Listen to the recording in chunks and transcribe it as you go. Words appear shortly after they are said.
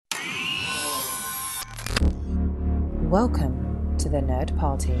Welcome to the Nerd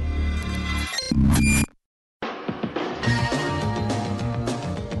Party.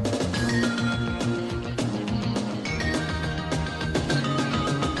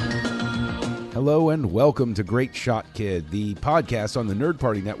 Hello and welcome to Great Shot Kid, the podcast on the Nerd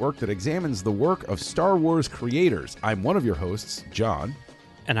Party Network that examines the work of Star Wars creators. I'm one of your hosts, John.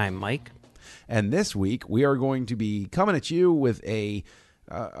 And I'm Mike. And this week we are going to be coming at you with a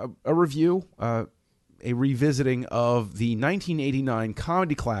review, a revisiting of the 1989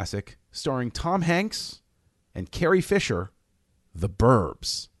 comedy classic starring Tom Hanks and Carrie Fisher, The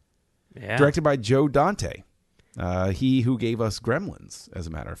Burbs. Yeah. Directed by Joe Dante. He who gave us Gremlins, as a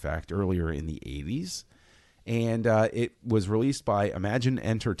matter of fact, earlier in the 80s. And it was released by Imagine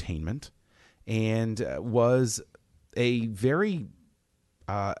Entertainment and was a very,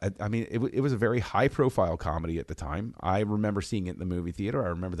 it was a very high-profile comedy at the time. I remember seeing it in the movie theater. I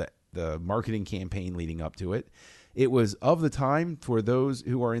remember that the marketing campaign leading up to it. It was of the time, for those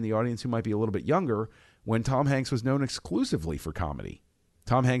who are in the audience who might be a little bit younger, when Tom Hanks was known exclusively for comedy.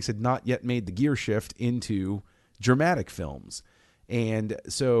 Tom Hanks had not yet made the gear shift into dramatic films. And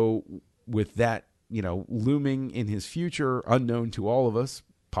so with that, looming in his future, unknown to all of us,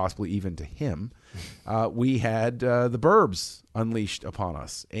 possibly even to him, we had The Burbs unleashed upon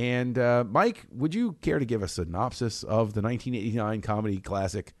us. And Mike, would you care to give a synopsis of the 1989 comedy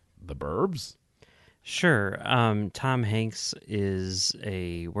classic, The Burbs? Sure. Tom Hanks is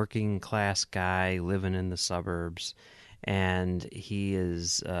a working class guy living in the suburbs, and he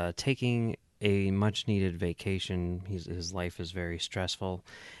is taking a much-needed vacation. His life is very stressful,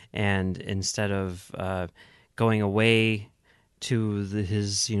 and instead of going away to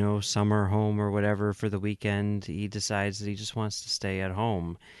his summer home or whatever for the weekend, he decides that he just wants to stay at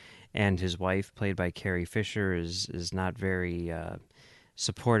home. And his wife, played by Carrie Fisher, is not very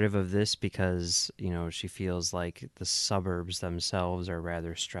supportive of this because she feels like the suburbs themselves are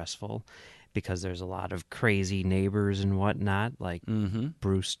rather stressful, because there's a lot of crazy neighbors and whatnot, like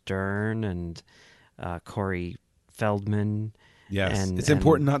Bruce Dern and Corey Feldman. Yes, it's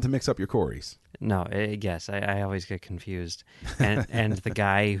important not to mix up your Corys. No, yes, I always get confused. And the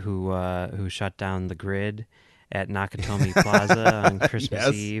guy who shut down the grid at Nakatomi Plaza on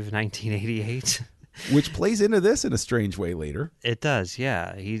Christmas Eve, 1988. Which plays into this in a strange way later. It does,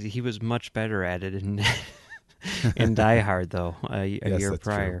 yeah. He was much better at it in Die Hard, though, a year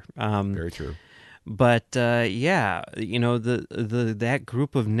prior. True. Very true. But that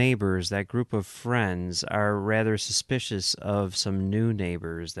group of neighbors, that group of friends, are rather suspicious of some new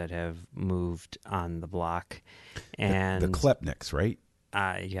neighbors that have moved on the block, and the Klepniks, right?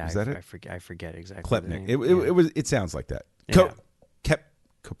 Yeah, is that it? I forget exactly. Klepnik. It sounds like that. Yeah.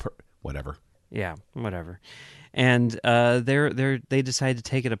 Whatever. Yeah, whatever. And they decide to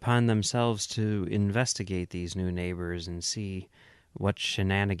take it upon themselves to investigate these new neighbors and see what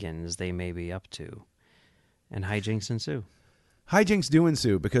shenanigans they may be up to. And hijinks ensue. Hijinks do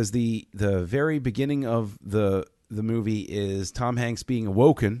ensue because the very beginning of the movie is Tom Hanks being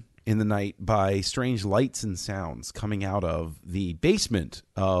awoken in the night by strange lights and sounds coming out of the basement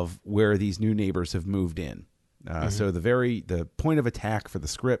of where these new neighbors have moved in. So the point of attack for the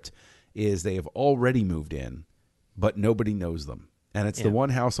script is they have already moved in, but nobody knows them. And it's the one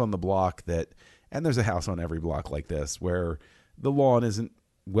house on the block and there's a house on every block like this, where the lawn isn't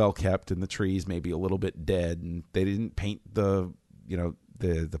well kept and the trees may be a little bit dead, and they didn't paint the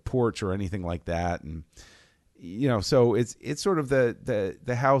porch or anything like that. And, so it's sort of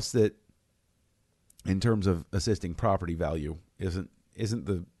the house that, in terms of assisting property value, isn't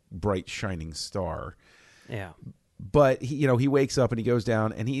the bright shining star. Yeah. But he wakes up and he goes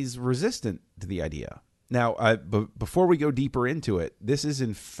down and he's resistant to the idea. Now, before we go deeper into it, this is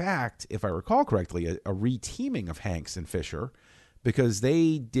in fact, if I recall correctly, a reteaming of Hanks and Fisher, because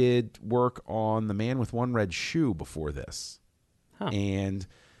they did work on The Man with One Red Shoe before this. Huh. And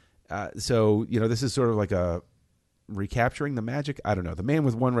so, this is sort of like a recapturing the magic. I don't know. The Man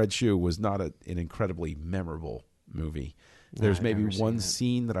with One Red Shoe was not an incredibly memorable movie. There's maybe one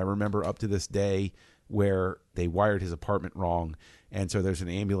scene that I remember up to this day where they wired his apartment wrong, and so there's an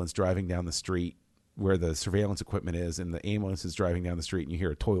ambulance driving down the street where the surveillance equipment is, and the ambulance is driving down the street, and you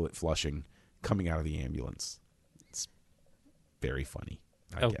hear a toilet flushing coming out of the ambulance. It's very funny,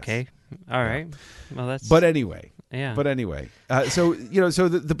 I guess. All right. Well, that's... But anyway. Yeah. But anyway. So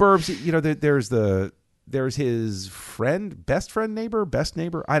the Burbs, there's his friend, best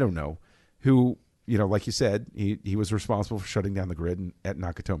neighbor, I don't know, who, like you said, he was responsible for shutting down the grid at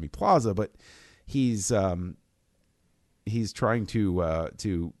Nakatomi Plaza, but he's trying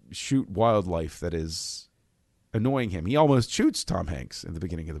to shoot wildlife that is annoying him. He almost shoots Tom Hanks in the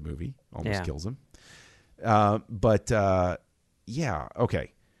beginning of the movie, kills him. Yeah,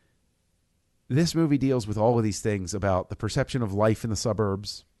 okay. This movie deals with all of these things about the perception of life in the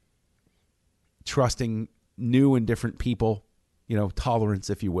suburbs, trusting new and different people, tolerance,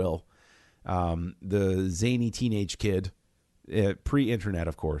 if you will. The zany teenage kid, pre-internet,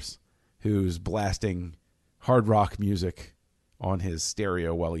 of course, who's blasting hard rock music on his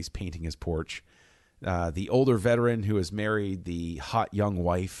stereo while he's painting his porch. The older veteran who has married the hot young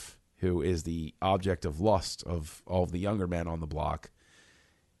wife, who is the object of lust of all of the younger men on the block.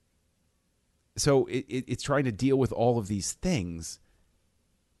 So it's trying to deal with all of these things.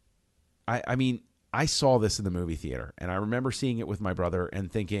 I mean, I saw this in the movie theater, and I remember seeing it with my brother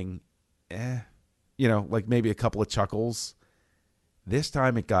and thinking, like maybe a couple of chuckles. This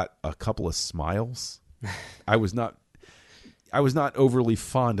time it got a couple of smiles. I was not overly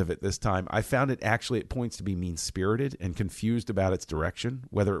fond of it this time. I found it actually at points to be mean-spirited and confused about its direction,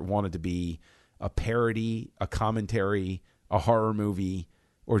 whether it wanted to be a parody, a commentary, a horror movie,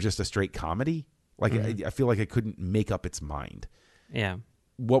 or just a straight comedy. Like, I feel like I couldn't make up its mind. Yeah.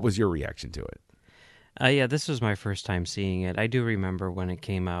 What was your reaction to it? Yeah, this was my first time seeing it. I do remember when it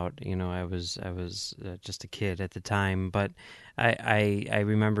came out. I was just a kid at the time, but I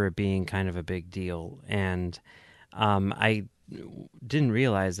remember it being kind of a big deal, and I didn't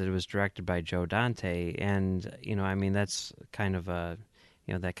realize that it was directed by Joe Dante, and that's kind of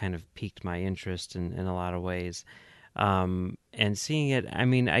that kind of piqued my interest in a lot of ways. And seeing it,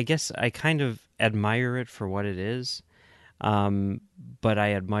 I guess I kind of admire it for what it is. But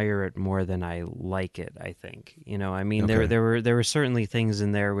I admire it more than I like it, I think. Okay. There were certainly things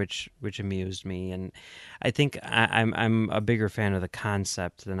in there which amused me, and I think I'm a bigger fan of the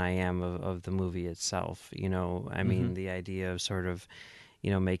concept than I am of the movie itself. The idea of sort of,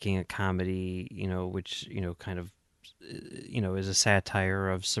 making a comedy, which kind of is a satire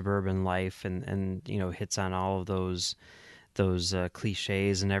of suburban life, and hits on all of those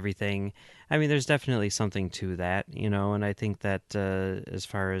cliches and everything. There's definitely something to that, and I think that as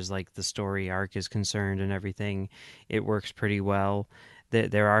far as like the story arc is concerned and everything, it works pretty well.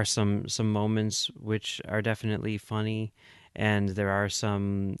 There are some moments which are definitely funny, and there are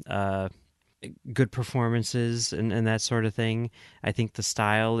some good performances and that sort of thing. I think the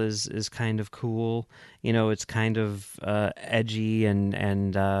style is kind of cool. It's kind of edgy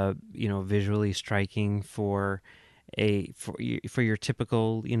and visually striking for your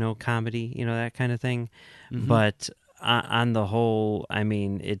typical comedy, that kind of thing. But on the whole,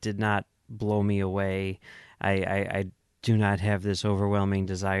 it did not blow me away. I do not have this overwhelming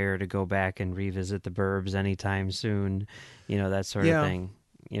desire to go back and revisit the Burbs anytime soon, that sort of thing.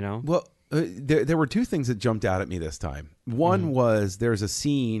 Well, there were two things that jumped out at me this time. One was there's a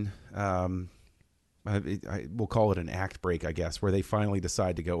scene, we'll call it an act break, I guess, where they finally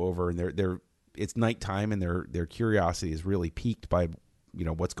decide to go over, and it's nighttime, and their curiosity is really piqued by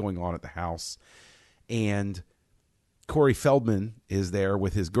what's going on at the house. And Corey Feldman is there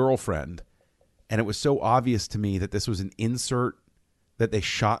with his girlfriend, and it was so obvious to me that this was an insert that they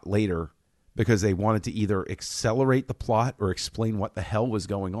shot later because they wanted to either accelerate the plot or explain what the hell was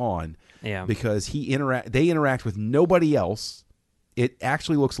going on. Yeah. Because they interact with nobody else. It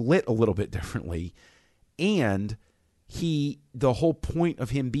actually looks lit a little bit differently, and the whole point of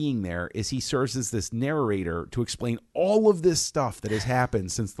him being there is he serves as this narrator to explain all of this stuff that has happened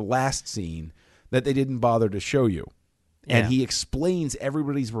since the last scene that they didn't bother to show you. Yeah. And he explains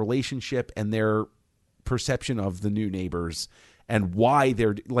everybody's relationship and their perception of the new neighbors and why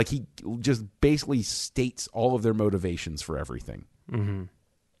they're like, he just basically states all of their motivations for everything. Mm-hmm.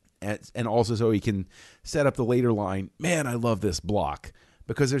 And also so he can set up the later line, man, I love this block.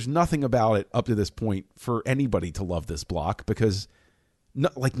 Because there's nothing about it up to this point for anybody to love this block, because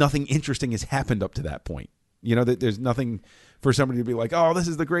nothing interesting has happened up to that point. That there's nothing for somebody to be like, oh, this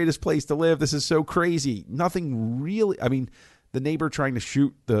is the greatest place to live. This is so crazy. Nothing really. The neighbor trying to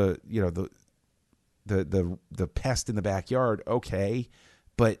shoot the pest in the backyard. Okay.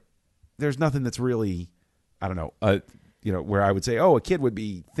 But there's nothing that's really, I don't know, where I would say, oh, a kid would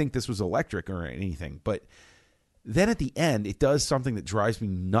think this was electric or anything. But then at the end, it does something that drives me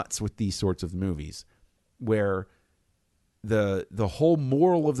nuts with these sorts of movies, where the whole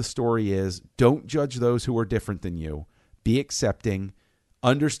moral of the story is don't judge those who are different than you. Be accepting.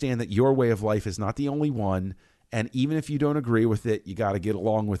 Understand that your way of life is not the only one. And even if you don't agree with it, you got to get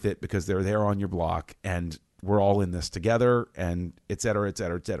along with it because they're there on your block and we're all in this together, and et cetera, et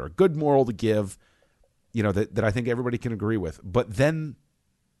cetera, et cetera. Good moral to give, that I think everybody can agree with. But then,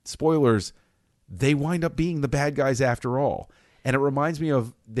 spoilers, they wind up being the bad guys after all. And it reminds me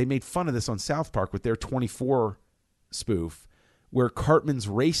of, they made fun of this on South Park with their 24 spoof, where Cartman's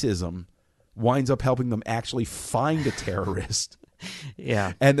racism winds up helping them actually find a terrorist.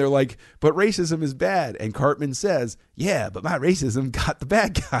 Yeah. And they're like, but racism is bad. And Cartman says, yeah, but my racism got the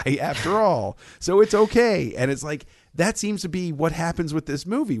bad guy after all. So it's okay. And it's like, that seems to be what happens with this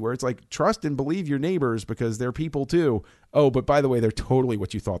movie, where it's like, trust and believe your neighbors because they're people too. Oh, but by the way, they're totally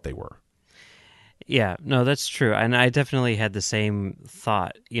what you thought they were. Yeah, no, that's true. And I definitely had the same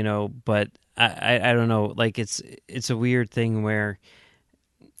thought, but I don't know. Like, it's a weird thing where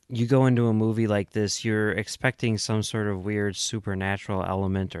you go into a movie like this, you're expecting some sort of weird supernatural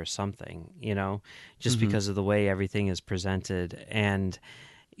element or something, just because of the way everything is presented. And,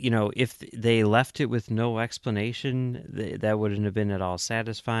 if they left it with no explanation, that wouldn't have been at all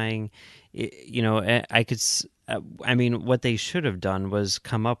satisfying. What they should have done was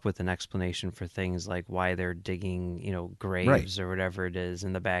come up with an explanation for things like why they're digging, graves or whatever it is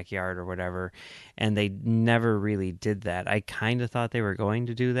in the backyard or whatever. And they never really did that. I kind of thought they were going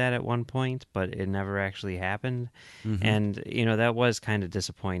to do that at one point, but it never actually happened. And, that was kind of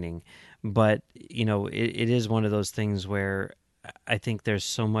disappointing. But, it is one of those things where I think there's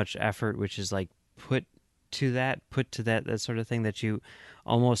so much effort, which is like put to that sort of thing, that you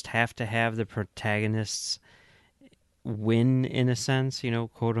almost have to have the protagonists win, in a sense,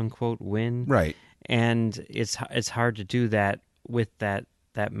 quote unquote win. Right. And it's hard to do that with that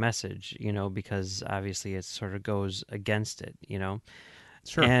message, because obviously it sort of goes against it,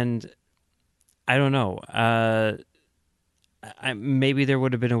 Sure. And I don't know. Maybe there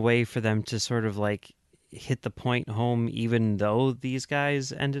would have been a way for them to sort of like hit the point home, even though these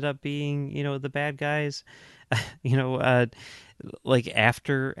guys ended up being, the bad guys, like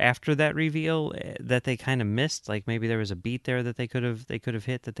after that reveal that they kind of missed. Like maybe there was a beat there that they could have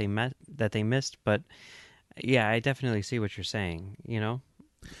hit that they missed. But yeah, I definitely see what you're saying.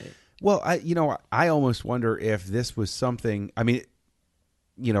 Well, I almost wonder if this was something. I mean,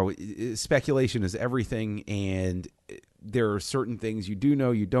 speculation is everything, and there are certain things you do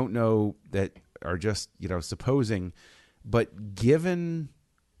know, you don't know, that are just, supposing. But given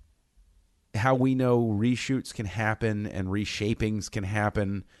how we know reshoots can happen and reshapings can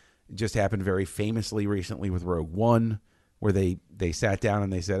happen, it just happened very famously recently with Rogue One, where they sat down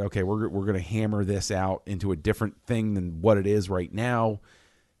and they said, okay, we're going to hammer this out into a different thing than what it is right now,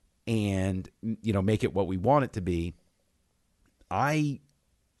 and make it what we want it to be. I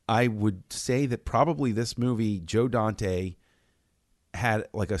would say that probably this movie, Joe Dante, had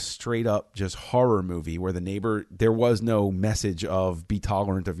like a straight up just horror movie where there was no message of be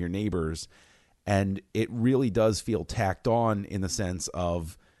tolerant of your neighbors. And it really does feel tacked on in the sense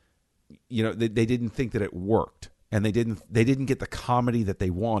of, they didn't think that it worked, and they didn't get the comedy that they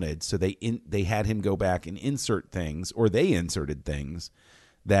wanted. So they had him go back and insert things, or they inserted things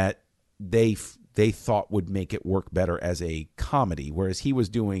that they thought would make it work better as a comedy, whereas he was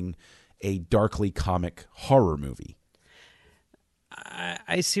doing a darkly comic horror movie.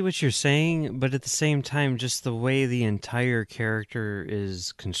 I see what you're saying, but at the same time, just the way the entire character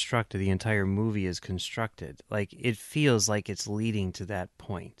is constructed, the entire movie is constructed, like it feels like it's leading to that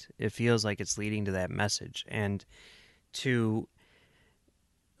point. It feels like it's leading to that message, and to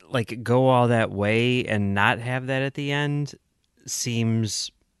like go all that way and not have that at the end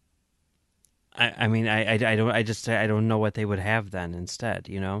seems. I don't know what they would have then instead.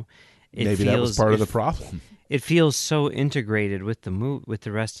 Maybe that was part of the problem. It feels so integrated with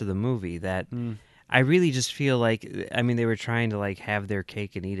the rest of the movie that I really just feel like, they were trying to like have their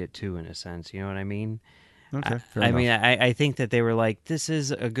cake and eat it too, in a sense. You know what I mean? Okay. Fair enough. I think that they were like, this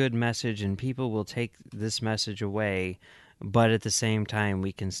is a good message and people will take this message away, but at the same time,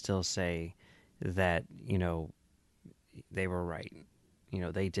 we can still say that, they were right.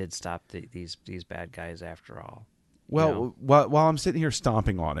 They did stop these bad guys after all. Well, while I'm sitting here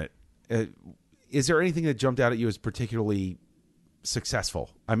stomping on it, is there anything that jumped out at you as particularly successful?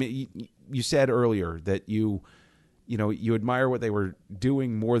 I mean, you said earlier that you admire what they were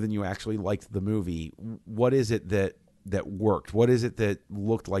doing more than you actually liked the movie. What is it that worked? What is it that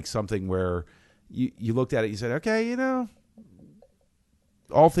looked like something where you looked at it, you said, okay,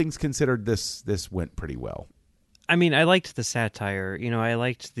 all things considered, this went pretty well? I mean, I liked the satire. I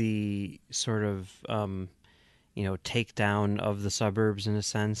liked the sort of takedown of the suburbs in a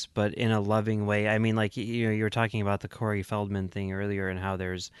sense, but in a loving way. I mean, like, you were talking about the Corey Feldman thing earlier and how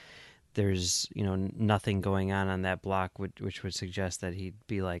there's nothing going on that block, which would suggest that he'd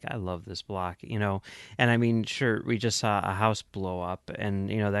be like, I love this block, and I mean, sure, we just saw a house blow up, and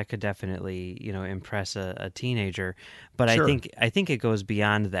that could definitely impress a teenager, but sure. I think it goes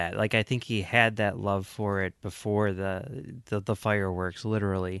beyond that. Like, I think he had that love for it before the fireworks,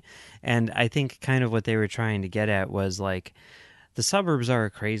 literally, and I think kind of what they were trying to get at was like, the suburbs are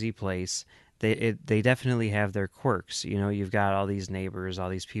a crazy place. They definitely have their quirks. You've got all these neighbors, all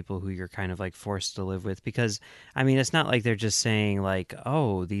these people who you're kind of like forced to live with, because I mean, it's not like they're just saying like,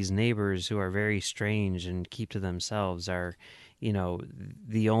 oh, these neighbors who are very strange and keep to themselves are,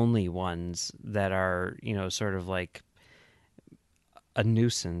 the only ones that are, sort of like a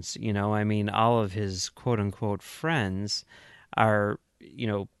nuisance. I mean, all of his quote unquote friends are,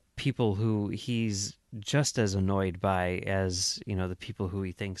 people who he's just as annoyed by as the people who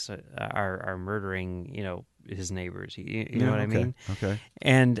he thinks are murdering his neighbors. You know what I mean? Okay.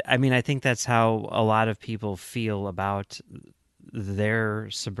 And I mean, I think that's how a lot of people feel about their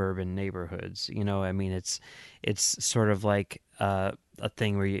suburban neighborhoods. I mean, it's sort of like a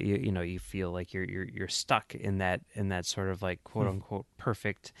thing where you feel like you're stuck in that sort of like quote unquote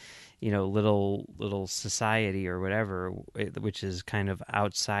perfect little society or whatever, which is kind of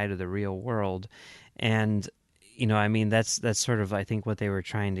outside of the real world. And I mean, that's sort of, I think, what they were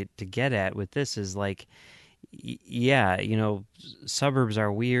trying to get at with this is like, yeah, suburbs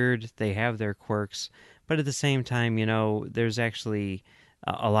are weird, they have their quirks, but at the same time, there's actually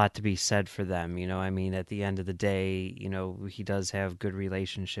a lot to be said for them. I mean, at the end of the day, he does have good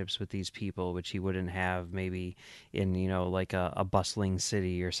relationships with these people, which he wouldn't have maybe in, like a bustling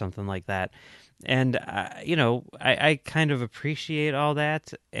city or something like that. And, I kind of appreciate all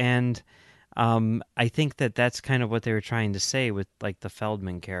that. And I think that's kind of what they were trying to say with like the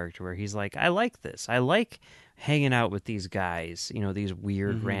Feldman character, where he's like, I like this. I like hanging out with these guys, these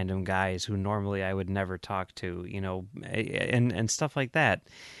weird random guys who normally I would never talk to, and stuff like that.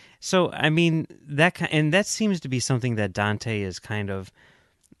 So, I mean, that seems to be something that Dante is kind of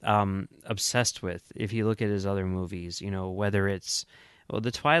obsessed with. If you look at his other movies, whether it's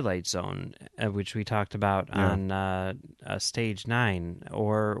the Twilight Zone, which we talked about on Stage 9,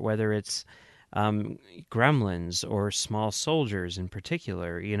 or whether it's Gremlins or Small Soldiers in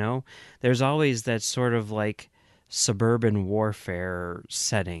particular, there's always that sort of like suburban warfare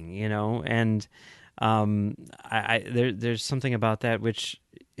setting, and there's something about that which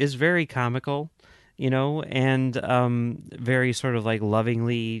is very comical, and very sort of like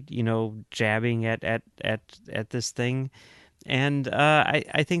lovingly, jabbing at this thing. And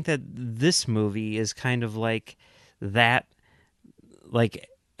I think that this movie is kind of like that, like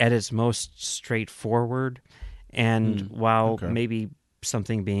at its most straightforward. And while maybe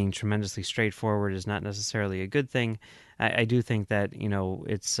something being tremendously straightforward is not necessarily a good thing, I do think that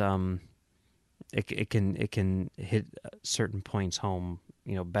it's it can hit certain points home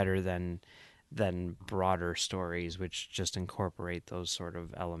better than broader stories which just incorporate those sort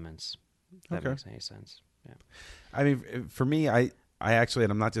of elements. If that makes any sense. Yeah. I mean, for me, I actually,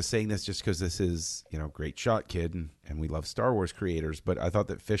 and I'm not just saying this just because this is, Great Shot Kid and we love Star Wars creators, but I thought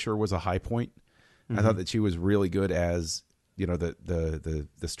that Fisher was a high point. I thought that she was really good as, the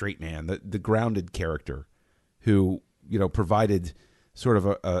straight man, the grounded character who, provided sort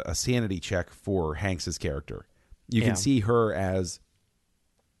of a sanity check for Hanks's character. You can see her as,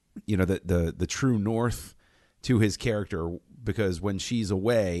 the true north to his character, because when she's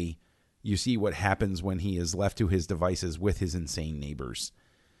away, you see what happens when he is left to his devices with his insane neighbors.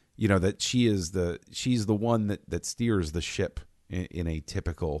 That she's the one that steers the ship in a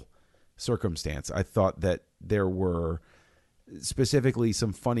typical circumstance. I thought that there were specifically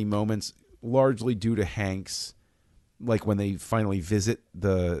some funny moments, largely due to Hanks, like when they finally visit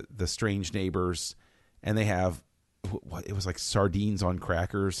the strange neighbors and they have what it was like sardines on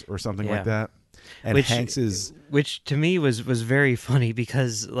crackers or something like that. And which to me was very funny,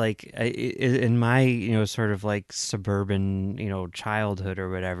 because like in my sort of like suburban childhood or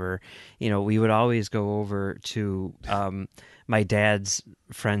whatever, we would always go over to my dad's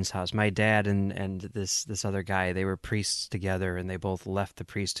friend's house. My dad and this other guy, they were priests together, and they both left the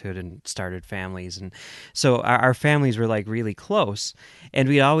priesthood and started families, and so our families were like really close, and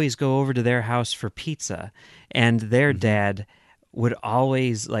we'd always go over to their house for pizza, and their dad would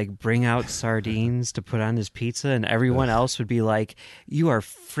always like bring out sardines to put on his pizza, and everyone else would be like, "You are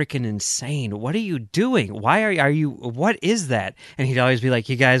freaking insane. What are you doing? Why are you, what is that?" And he'd always be like,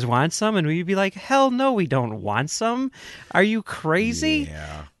 "You guys want some?" And we'd be like, "Hell no, we don't want some. Are you crazy?"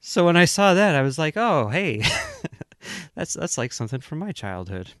 Yeah. So when I saw that, I was like, "Oh, hey." That's like something from my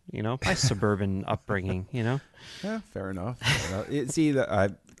childhood, my suburban upbringing, Yeah, fair enough. See,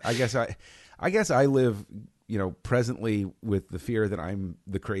 I guess I live, presently with the fear that I'm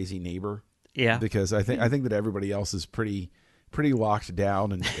the crazy neighbor. Yeah. Because I think that everybody else is pretty locked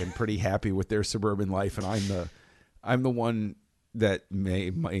down and pretty happy with their suburban life, and I'm the one that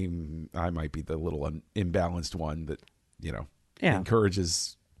I might be the little imbalanced one that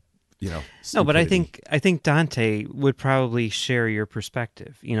encourages No, but stupidity. I think Dante would probably share your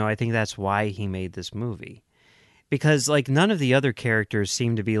perspective. I think that's why he made this movie. Because like none of the other characters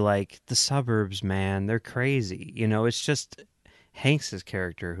seem to be like the suburbs, man. They're crazy. It's just Hanks's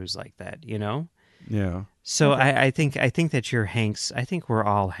character who's like that. Yeah. So Okay. I think that you're Hanks. I think we're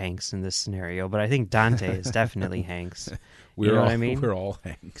all Hanks in this scenario, but I think Dante is definitely Hanks. We're know all, what I mean? We're all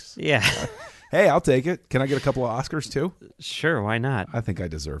Hanks. Yeah. Hey, I'll take it. Can I get a couple of Oscars too? Sure, why not? I think I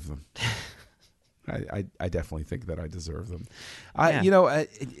deserve them. I definitely think that I deserve them. Yeah.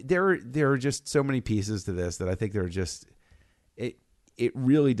 There are just so many pieces to this that I think they're just it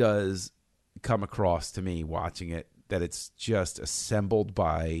really does come across to me watching it that it's just assembled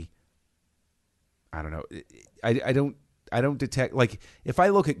by, I don't know. I don't detect, like, if I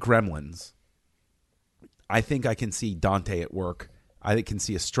look at Gremlins, I think I can see Dante at work. I can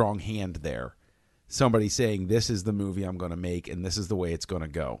see a strong hand there. Somebody saying, this is the movie I'm going to make and this is the way it's going to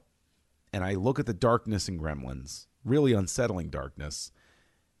go. And I look at the darkness in Gremlins, really unsettling darkness.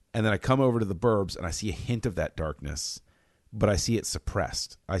 And then I come over to the Burbs and I see a hint of that darkness, but I see it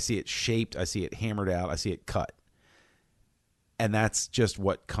suppressed. I see it shaped. I see it hammered out. I see it cut. And that's just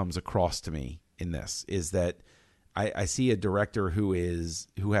what comes across to me in this, is that I see a director who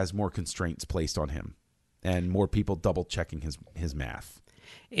has more constraints placed on him and more people double checking his math.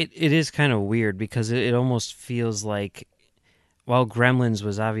 It is kind of weird because it almost feels like, while Gremlins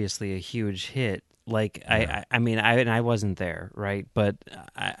was obviously a huge hit, like Yeah. I wasn't there, right? But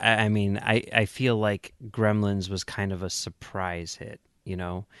I feel like Gremlins was kind of a surprise hit, I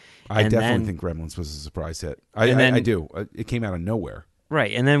And definitely then- think Gremlins was a surprise hit. And then- I do. It came out of nowhere.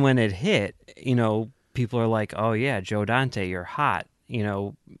 right. And then when it hit, people are like, "Oh yeah, Joe Dante, you're hot,"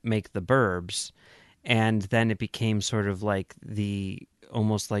 make the Burbs, and then it became sort of like the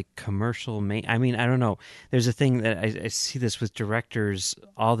almost like commercial I don't know. There's a thing that I see this with directors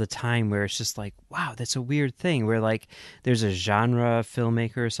all the time where it's just like, wow, that's a weird thing where like there's a genre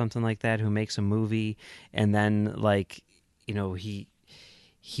filmmaker or something like that who makes a movie and then like,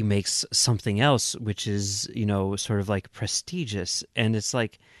 he makes something else which is, sort of like prestigious. And it's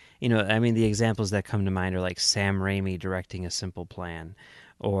like, the examples that come to mind are like Sam Raimi directing A Simple Plan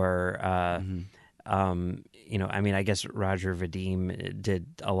or I guess Roger Vadim did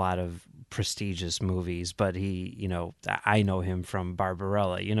a lot of prestigious movies, but he, I know him from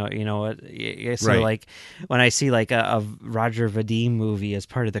Barbarella. You know what? So Right. like when I see like a Roger Vadim movie as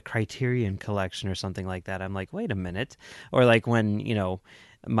part of the Criterion Collection or something like that, I'm like, wait a minute. Or like when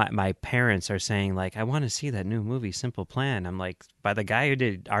my parents are saying like, I want to see that new movie Simple Plan. I'm like, by the guy who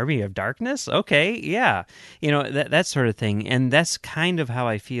did Army of Darkness? Okay, yeah, that sort of thing. And that's kind of how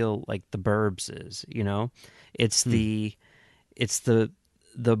I feel like The Burbs is. It's the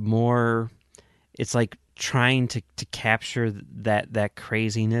more, it's like trying to capture that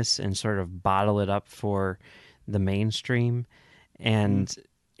craziness and sort of bottle it up for the mainstream, and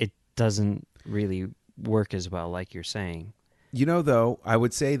it doesn't really work as well, like you're saying. Though, I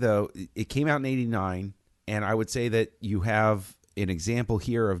would say, it came out in 89, and I would say that you have an example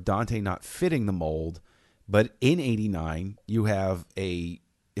here of Dante not fitting the mold, but in 89, you have an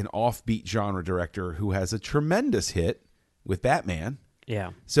offbeat genre director who has a tremendous hit with Batman.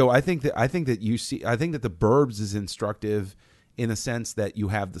 Yeah. So I think that The Burbs is instructive in the sense that you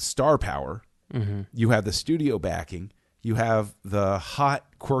have the star power, you have the studio backing, you have the hot,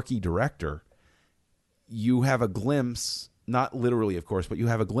 quirky director, you have a glimpse, not literally, of course, but you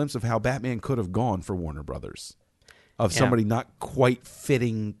have a glimpse of how Batman could have gone for Warner Brothers, of somebody not quite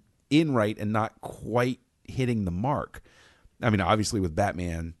fitting in right and not quite hitting the mark. I mean, obviously with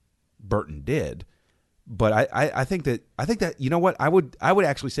Batman, Burton did, but I think that you know what, I would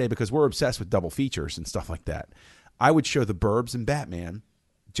actually say, because we're obsessed with double features and stuff like that, I would show The Burbs and Batman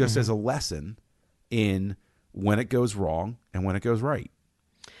just as a lesson in when it goes wrong and when it goes right.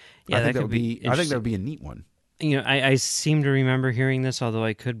 Yeah, I think that could be I think that would be a neat one. I seem to remember hearing this, although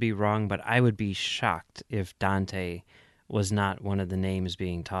I could be wrong, but I would be shocked if Dante was not one of the names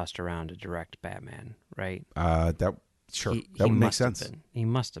being tossed around to direct Batman, right? That would make sense. He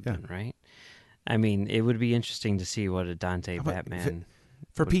must have been, right? I mean, it would be interesting to see what a Dante about Batman...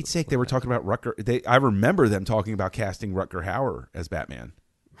 For Pete's sake, they were talking about Rutger. I remember them talking about casting Rutger Hauer as Batman.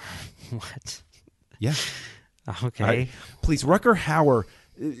 What? Yeah. Okay. Please, Rutger Hauer.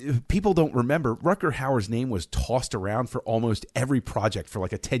 People don't remember. Rutger Hauer's name was tossed around for almost every project for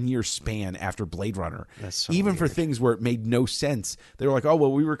like a 10-year span after Blade Runner. That's so Even for weird. things where it made no sense. They were like, "Oh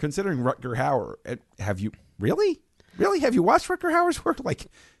well, we were considering Rutger Hauer." Have you really have you watched Rutger Hauer's work? Like,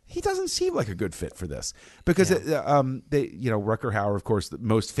 he doesn't seem like a good fit for this because Rutger Hauer, of course,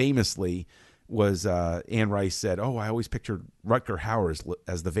 most famously was Anne Rice said, "Oh, I always pictured Rutger Hauer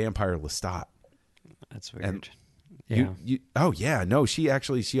as the vampire Lestat." That's weird. And yeah. oh yeah, no, she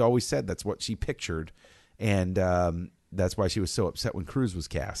always said that's what she pictured, and that's why she was so upset when Cruise was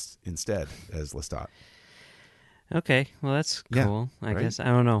cast instead as Lestat. Okay, well that's Yeah, cool. I right? guess I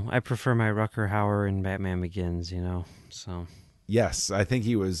don't know. I prefer my Rutger Hauer in Batman Begins. So Yes, I think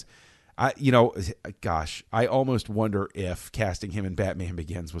he was. Gosh, I almost wonder if casting him in Batman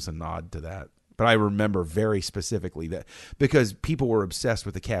Begins was a nod to that. But I remember very specifically that because people were obsessed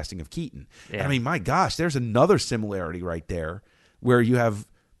with the casting of Keaton. Yeah. I mean, my gosh, there's another similarity right there where you have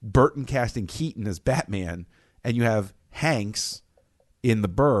Burton casting Keaton as Batman and you have Hanks in The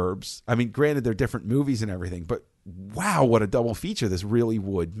Burbs. I mean, granted, they're different movies and everything, but wow, what a double feature this really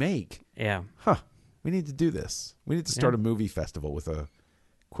would make. yeah. Huh. We need to do this. We need to start a movie festival with a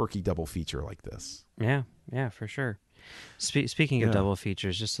quirky double feature like this. Yeah, for sure. Speaking of Yeah. double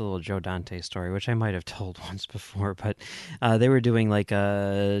features, just a little Joe Dante story, which I might have told once before, but they were doing like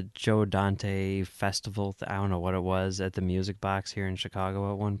a Joe Dante festival. I don't know what it was at the Music Box here in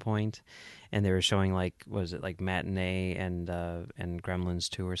Chicago at one point, and they were showing like, was it like Matinee and Gremlins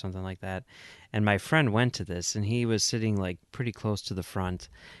 2 or something like that. And my friend went to this, and he was sitting like pretty close to the front,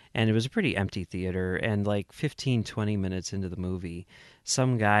 and it was a pretty empty theater. And like 15, 20 minutes into the movie,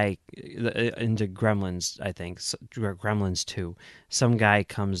 some guy into Gremlins, I think, Gremlins 2, some guy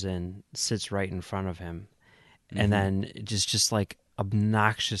comes in, sits right in front of him, and then just like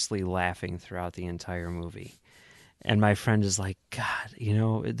obnoxiously laughing throughout the entire movie. And my friend is like,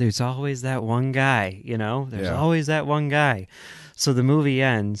 God, there's always that one guy, there's Yeah. always that one guy. So the movie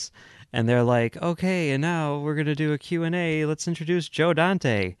ends, and they're like, okay, and now we're going to do a Q&A. Let's introduce Joe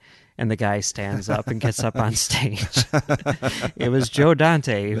Dante. And the guy stands up and gets up on stage. It was Joe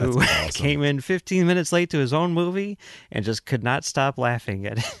Dante who That's awesome. came in 15 minutes late to his own movie and just could not stop laughing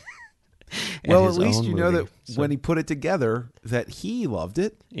at it. Well, at his least own you know movie. that when he put it together, that he loved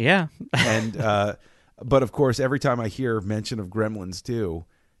it. Yeah. And but of course, every time I hear mention of Gremlins 2,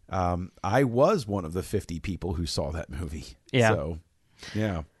 I was one of the 50 people who saw that movie. Yeah. So,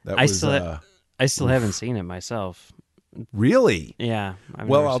 yeah, that I was still haven't seen it myself. really. Yeah. I've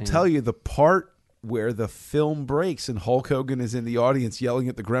Well, never I'll seen tell it. you the part where the film breaks and Hulk Hogan is in the audience yelling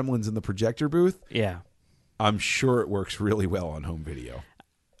at the Gremlins in the projector booth. Yeah. I'm sure it works really well on home video.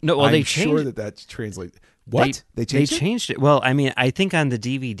 No, well, I'm they sure changed that translates. What? They They changed it? changed it. Well, I mean, I think on the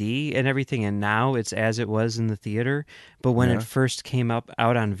DVD and everything, and now it's as it was in the theater. But when Yeah. it first came out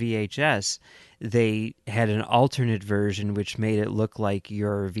on VHS, they had an alternate version which made it look like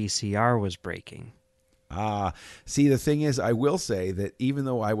your VCR was breaking. See, the thing is, I will say that even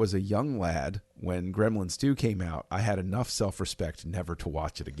though I was a young lad when Gremlins 2 came out, I had enough self-respect never to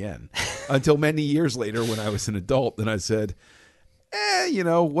watch it again. Until many years later when I was an adult, then I said,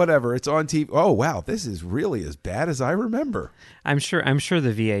 whatever, it's on TV. Oh, wow, this is really as bad as I remember. I'm sure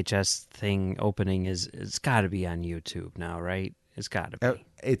the VHS thing opening it's got to be on YouTube now, right? It's got to be.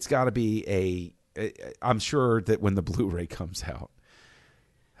 It's got to be I'm sure that when the Blu-ray comes out,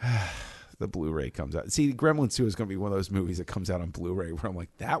 the Blu-ray comes out. See, Gremlins 2 is going to be one of those movies that comes out on Blu-ray where I'm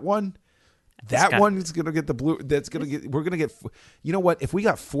like, that one? One is going to get we're going to get, you know what? If we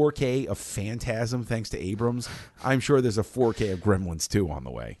got 4K of Phantasm thanks to Abrams, I'm sure there's a 4K of Gremlins 2 on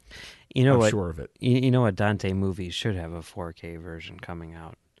the way. You know I'm what? sure of it. You know what? Dante movies should have a 4K version coming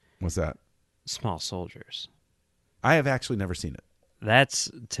out. What's that? Small Soldiers. I have actually never seen it.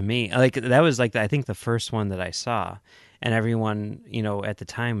 That's, to me, like, that was like I think the first one that I saw, and everyone at the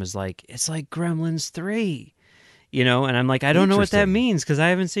time was like, it's like Gremlins 3, and I'm like, I don't know what that Interesting. means because I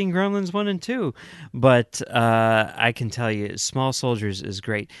haven't seen Gremlins 1 and 2, but I can tell you Small Soldiers is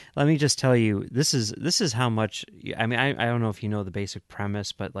great. Let me just tell you, this is how much, I mean, I don't know if you know the basic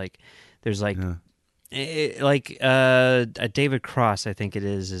premise, but like there's like David Cross, I think it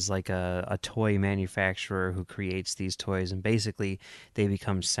is like a toy manufacturer who creates these toys, and basically they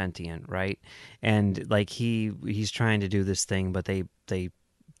become sentient, right? And like he's trying to do this thing, but they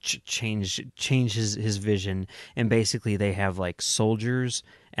change his vision, and basically they have like soldiers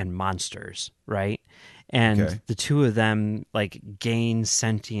and monsters, right? And Okay. the two of them like gain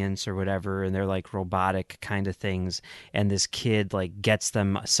sentience or whatever, and they're like robotic kind of things. And this kid like gets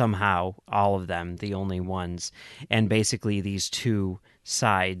them somehow, all of them, the only ones. And basically these two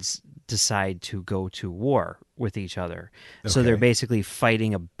sides decide to go to war with each other. So they're Okay. basically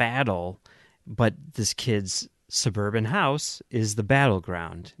fighting a battle, but this kid's suburban house is the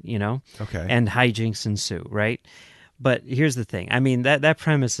battleground, Okay. and hijinks ensue, right? But here's the thing. I mean, that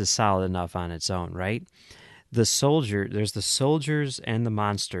premise is solid enough on its own, right? There's the soldiers and the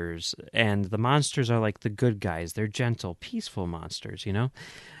monsters, and the monsters are like the good guys. They're gentle, peaceful monsters, Yeah.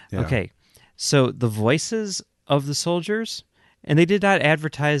 Okay, So the voices of the soldiers, and they did not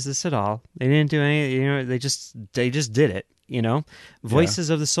advertise this at all. They didn't do any, they just did it,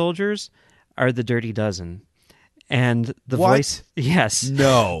 Voices of the soldiers are the Dirty Dozen. And the What? voice, yes.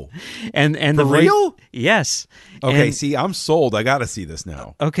 No. And For the voice, real? yes. Okay, And- see, I'm sold. I got to see this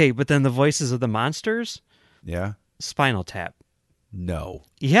now. okay, but then the voices of the monsters, Yeah? Spinal Tap. No.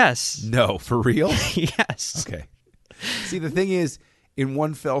 Yes. No, for real? Yes. Okay. See, the thing is, in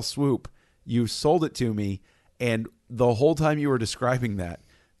one fell swoop, you sold it to me, and the whole time you were describing that,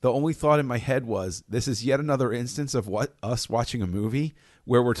 the only thought in my head was, this is yet another instance of us watching a movie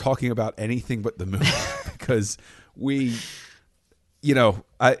where we're talking about anything but the movie. Because we,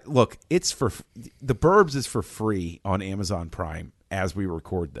 look, it's for, The Burbs is for free on Amazon Prime as we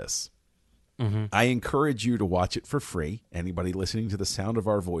record this. Mm-hmm. I encourage you to watch it for free. Anybody listening to the sound of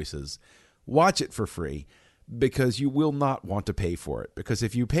our voices, watch it for free, because you will not want to pay for it. Because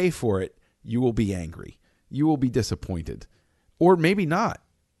if you pay for it, you will be angry. You will be disappointed. Or maybe not.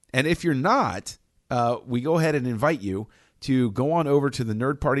 And if you're not, we go ahead and invite you to go on over to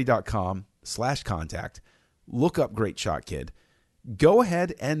thenerdparty.com/contact, look up Great Shot Kid. Go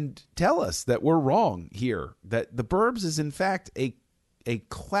ahead and tell us that we're wrong here, that The Burbs is in fact a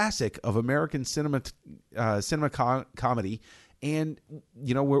classic of American cinema comedy, and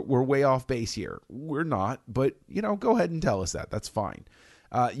we're way off base here. We're not, but go ahead and tell us that. That's fine.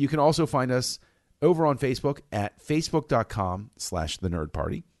 You can also find us over on Facebook at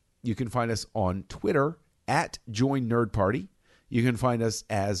facebook.com/thenerdparty. You can find us on Twitter at Join Nerd Party. You can find us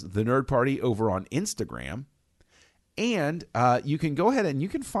as The Nerd Party over on Instagram. And you can go ahead and you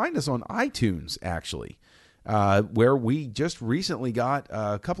can find us on iTunes, actually, where we just recently got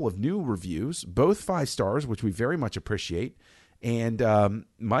a couple of new reviews, both 5 stars, which we very much appreciate. And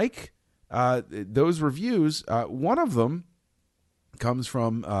Mike, those reviews, one of them comes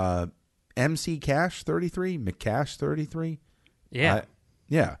from MC Cash 33, McCash 33. Yeah.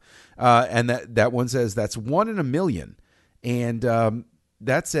 Yeah. And that one says that's 1 in a million. And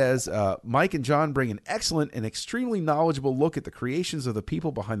that says, Mike and John bring an excellent and extremely knowledgeable look at the creations of the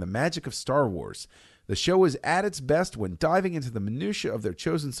people behind the magic of Star Wars. The show is at its best when diving into the minutiae of their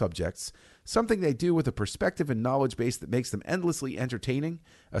chosen subjects, something they do with a perspective and knowledge base that makes them endlessly entertaining,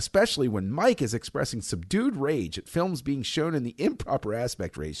 especially when Mike is expressing subdued rage at films being shown in the improper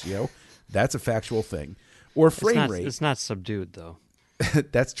aspect ratio. That's a factual thing. Or frame rate. It's not subdued, though.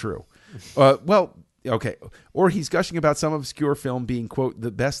 That's true. Well, okay. Or he's gushing about some obscure film being, quote,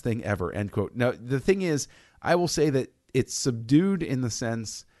 the best thing ever, end quote. Now, the thing is, I will say that it's subdued in the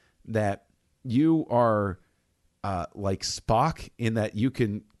sense that you are like Spock, in that you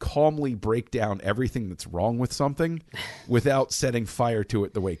can calmly break down everything that's wrong with something without setting fire to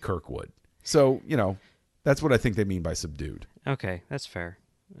it the way Kirk would. So, that's what I think they mean by subdued. Okay, that's fair.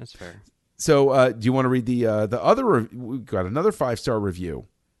 That's fair. So, do you want to read the other? We've got another 5-star review.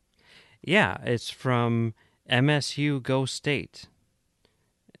 Yeah, it's from MSU Go State.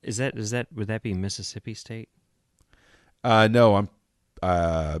 Would that be Mississippi State? No,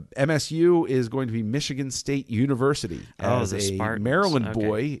 MSU is going to be Michigan State University. As a Spartans. Maryland Okay.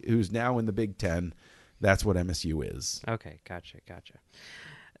 boy who's now in the Big Ten, that's what MSU is. Okay, gotcha.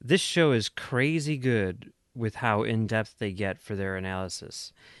 This show is crazy good with how in-depth they get for their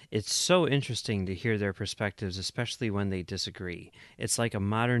analysis. It's so interesting to hear their perspectives, especially when they disagree. It's like a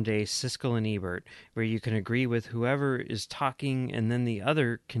modern-day Siskel and Ebert, where you can agree with whoever is talking and then the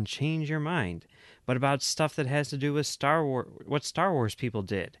other can change your mind. But about stuff that has to do with Star Wars, what Star Wars people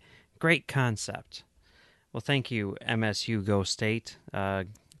did. Great concept. Well, thank you, MSU Go State.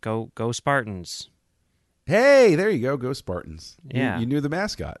 Go Spartans. Hey, there you go. Go Spartans. Yeah. You knew the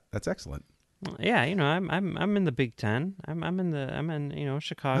mascot. That's excellent. Yeah, I'm in the Big Ten. I'm in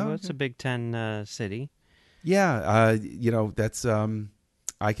Chicago. Oh, okay. It's a Big Ten city. Yeah, that's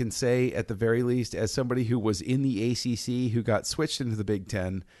I can say at the very least, as somebody who was in the ACC who got switched into the Big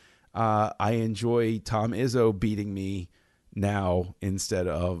Ten, I enjoy Tom Izzo beating me now instead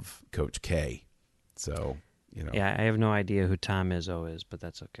of Coach K. So, Yeah, I have no idea who Tom Izzo is, but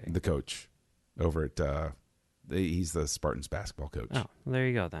that's okay. the coach over at he's the Spartans basketball coach. Oh, well, there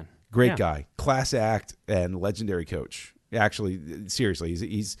you go then. Great Yeah. guy, class act, and legendary coach. Actually, seriously,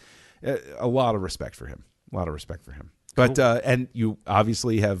 he's a lot of respect for him. But Cool. And you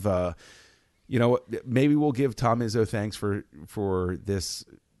obviously have, maybe we'll give Tom Izzo thanks for this,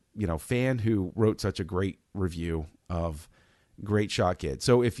 fan who wrote such a great review of Great Shot Kid.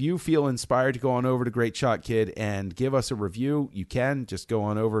 So if you feel inspired to go on over to Great Shot Kid and give us a review, you can just go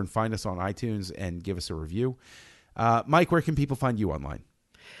on over and find us on iTunes and give us a review. Mike, where can people find you online?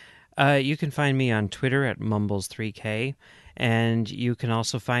 You can find me on Twitter at Mumbles3K, And you can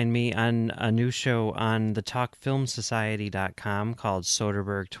also find me on a new show on the TalkFilmSociety.com called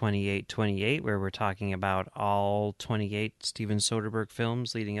Soderbergh 2828, where we're talking about all 28 Steven Soderbergh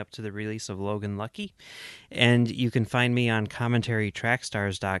films leading up to the release of Logan Lucky. And you can find me on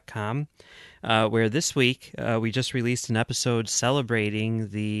CommentaryTrackstars.com, where this week we just released an episode celebrating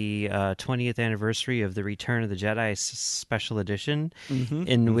the 20th anniversary of the Return of the Jedi Special Edition,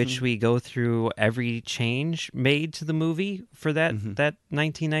 in which we go through every change made to the movie for that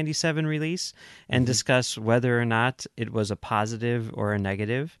 1997 release and discuss whether or not it was a positive or a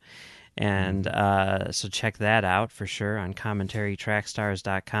negative. And so check that out for sure on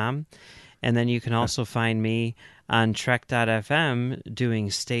CommentaryTrackstars.com. And then you can also find me on Trek.fm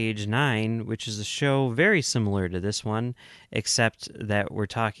doing Stage 9, which is a show very similar to this one, except that we're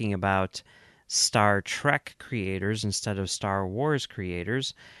talking about Star Trek creators instead of Star Wars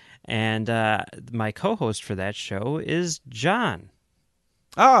creators. And my co-host for that show is John.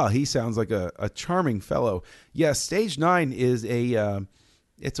 Ah, he sounds like a charming fellow. Yes, Stage 9 is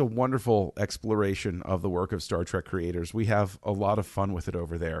it's a wonderful exploration of the work of Star Trek creators. We have a lot of fun with it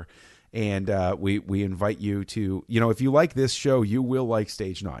over there. And we invite you to, if you like this show, you will like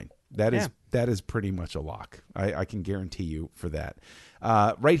Stage 9. That is pretty much a lock. I can guarantee you for that.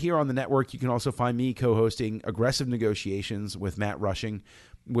 Right here on the network, you can also find me co-hosting Aggressive Negotiations with Matt Rushing,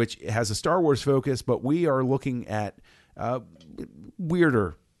 which has a Star Wars focus, but we are looking at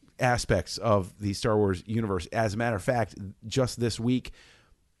weirder aspects of the Star Wars universe. As a matter of fact, just this week,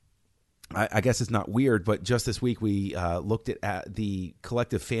 I guess it's not weird, but just this week we looked at the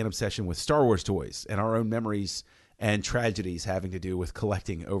collective fan obsession with Star Wars toys and our own memories and tragedies having to do with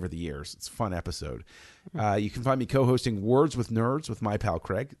collecting over the years. It's a fun episode. You can find me co-hosting Words with Nerds with my pal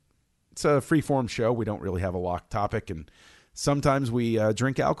Craig. It's a free-form show. We don't really have a locked topic, and sometimes we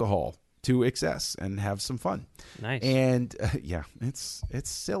drink alcohol to excess and have some fun. Nice. And it's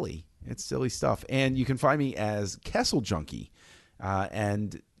silly. It's silly stuff. And you can find me as Kessel Junkie,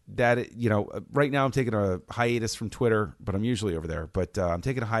 and that, right now I'm taking a hiatus from Twitter, but I'm usually over there. But I'm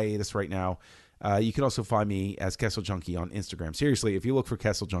taking a hiatus right now. You can also find me as Kessel Junkie on Instagram. Seriously, if you look for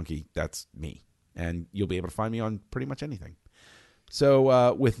Kessel Junkie, that's me. And you'll be able to find me on pretty much anything.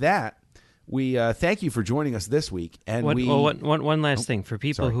 So with that, we thank you for joining us this week. And one last thing for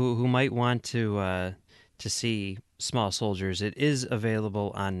people who might want to see Small Soldiers. It is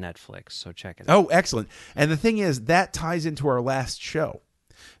available on Netflix, so check it out. Oh, excellent. And the thing is, that ties into our last show,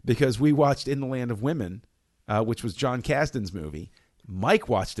 because we watched In the Land of Women, which was John Kasdan's movie. Mike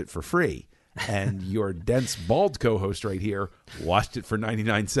watched it for free, and your dense, bald co-host right here watched it for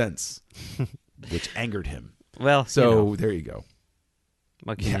 99 cents, which angered him. Well, there you go.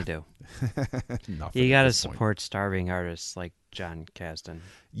 What can you do? Nothing. You got to support starving artists like John Kasdan.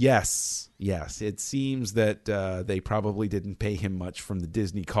 Yes. It seems that they probably didn't pay him much from the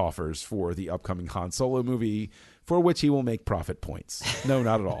Disney coffers for the upcoming Han Solo movie, for which he will make profit points. No,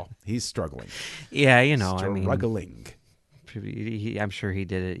 not at all. He's struggling. Yeah, struggling. I'm sure he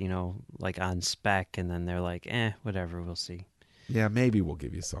did it, like on spec, and then they're like, whatever, we'll see. Yeah, maybe we'll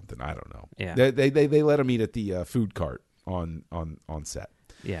give you something. I don't know. Yeah, they let him eat at the food cart on set.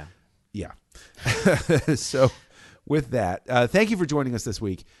 Yeah. So with that, thank you for joining us this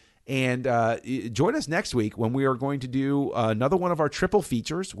week. And join us next week when we are going to do another one of our triple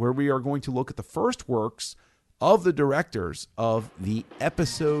features, where we are going to look at the first works of the directors of the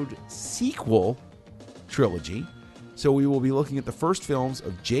episode sequel trilogy. So we will be looking at the first films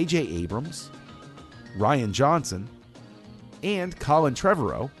of J.J. Abrams, Rian Johnson, and Colin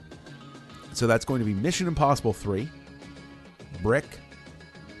Trevorrow. So that's going to be Mission Impossible 3, Brick,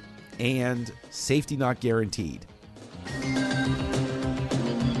 and Safety Not Guaranteed.